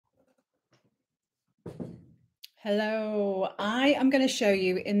Hello, I am going to show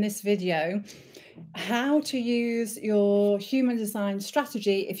you in this video how to use your human design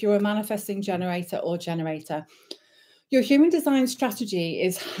strategy if you're a manifesting generator or generator. Your human design strategy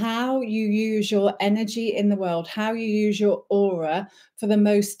is how you use your energy in the world, how you use your aura for the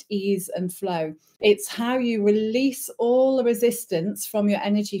most ease and flow. It's how you release all the resistance from your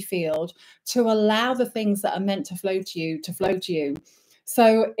energy field to allow the things that are meant to flow to you.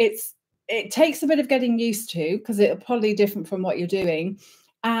 So it takes a bit of getting used to because it'll probably be different from what you're doing.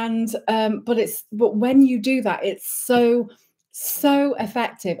 And but when you do that, it's so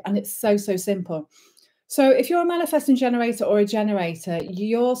effective and it's so simple. So if you're a manifesting generator or a generator,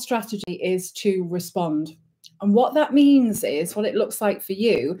 your strategy is to respond. And what that means is, what it looks like for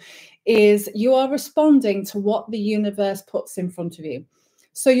you is you are responding to what the universe puts in front of you.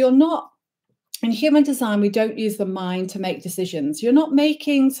 So you're not, in human design, we don't use the mind to make decisions. You're not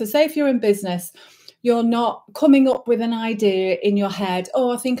making, so say if you're in business, you're not coming up with an idea in your head,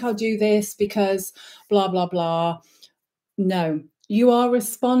 oh, I think I'll do this because blah, blah, blah. No, you are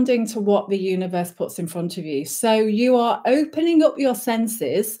responding to what the universe puts in front of you. So you are opening up your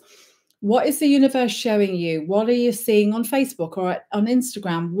senses. What is the universe showing you? What are you seeing on Facebook or on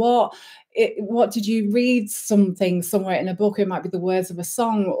Instagram? What did you read something somewhere in a book? It might be the words of a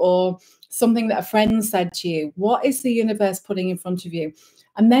song or something that a friend said to you. What is the universe putting in front of you?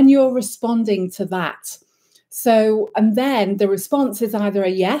 And then you're responding to that. So, and then the response is either a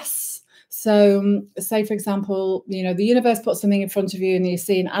yes. So say, for example, the universe puts something in front of you and you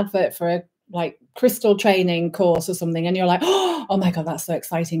see an advert for a crystal training course or something, and you're like, oh my God, that's so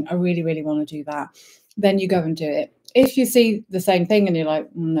exciting. I really, really want to do that. Then you go and do it. If you see the same thing and you're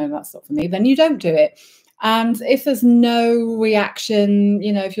like, no, that's not for me, then you don't do it. And if there's no reaction,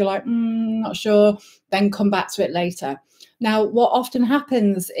 if you're like, not sure, then come back to it later. Now, what often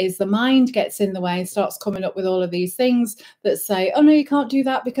happens is the mind gets in the way and starts coming up with all of these things that say, oh, no, you can't do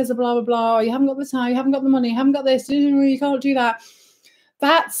that because of blah, blah, blah. Or you haven't got the time, you haven't got the money, you haven't got this, you can't do that.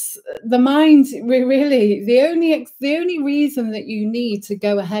 That's the mind. Really, the only reason that you need to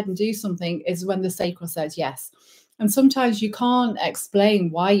go ahead and do something is when the sacral says yes. And sometimes you can't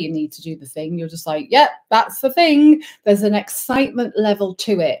explain why you need to do the thing. You're just like, yep, that's the thing. There's an excitement level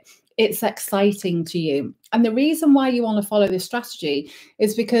to it. It's exciting to you. And the reason why you want to follow this strategy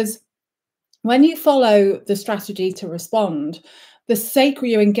is because when you follow the strategy to respond,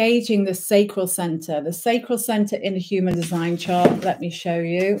 you're engaging the sacral center. The sacral center in a human design chart, let me show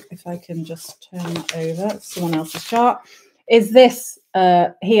you, if I can just turn that over, someone else's chart, is this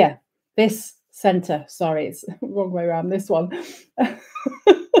here, this center. Sorry, it's the wrong way around, this one.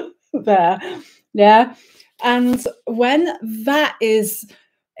 There, yeah. And when that is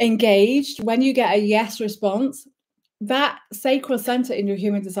engaged, when you get a yes response, that sacral center in your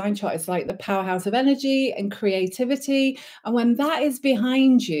human design chart is like the powerhouse of energy and creativity. And when that is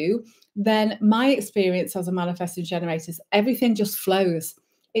behind you, then my experience as a manifesting generator is everything just flows.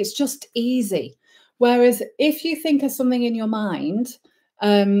 It's just easy. Whereas if you think of something in your mind,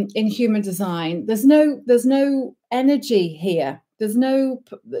 in human design, there's no energy here. It's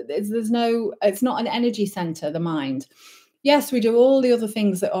not an energy center, the mind. Yes, we do all the other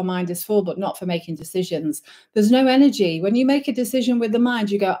things that our mind is for, but not for making decisions. There's no energy. When you make a decision with the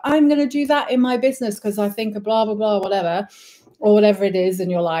mind, you go, I'm going to do that in my business because I think of blah, blah, blah, whatever, or whatever it is in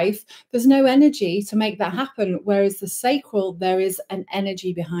your life. There's no energy to make that happen. Whereas the sacral, there is an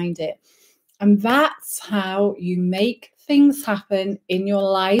energy behind it. And that's how you make things happen in your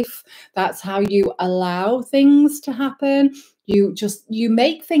life. That's how you allow things to happen. You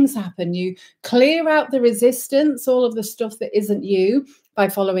make things happen. You clear out the resistance, all of the stuff that isn't you, by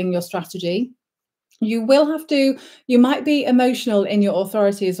following your strategy. You might be emotional in your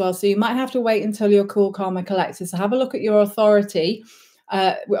authority as well. So you might have to wait until you're cool, calm, and collected. So have a look at your authority.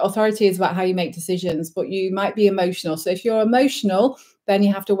 Authority is about how you make decisions, but you might be emotional. So if you're emotional, then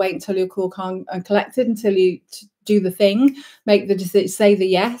you have to wait until you're cool, calm, and collected, until you do the thing, make the decision, say the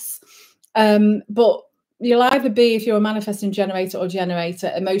yes. But you'll either be, if you're a manifesting generator or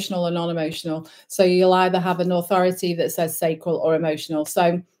generator, emotional or non-emotional. So you'll either have an authority that says sacral or emotional.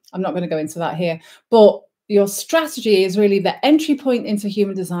 So I'm not going to go into that here, but your strategy is really the entry point into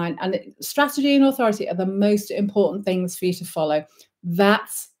human design, and strategy and authority are the most important things for you to follow.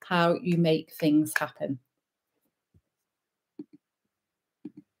 That's how you make things happen.